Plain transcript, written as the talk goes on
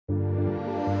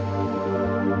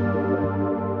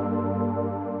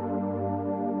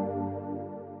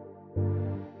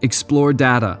Explore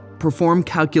data, perform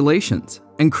calculations,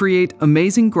 and create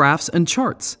amazing graphs and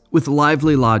charts with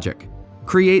Lively Logic.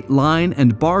 Create line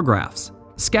and bar graphs,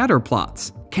 scatter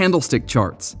plots, candlestick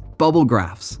charts, bubble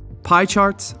graphs, pie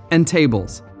charts, and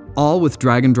tables, all with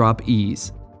drag-and-drop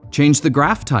ease. Change the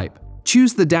graph type,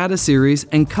 choose the data series,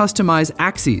 and customize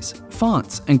axes,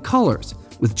 fonts, and colors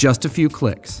with just a few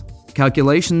clicks.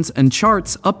 Calculations and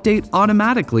charts update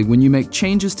automatically when you make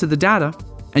changes to the data,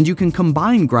 and you can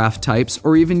combine graph types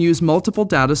or even use multiple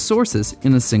data sources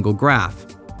in a single graph.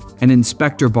 An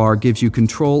inspector bar gives you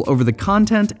control over the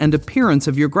content and appearance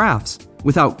of your graphs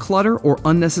without clutter or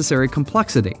unnecessary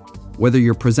complexity. Whether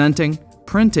you're presenting,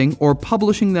 printing, or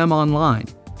publishing them online,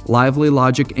 Lively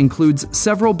Logic includes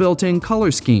several built-in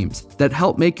color schemes that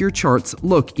help make your charts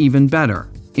look even better.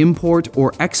 Import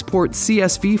or export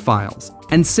CSV files,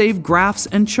 and save graphs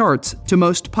and charts to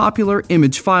most popular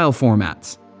image file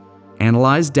formats.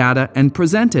 Analyze data and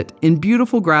present it in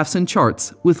beautiful graphs and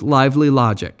charts with Lively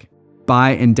Logic.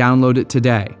 Buy and download it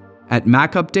today at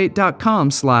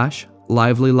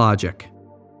MacUpdate.com/LivelyLogic.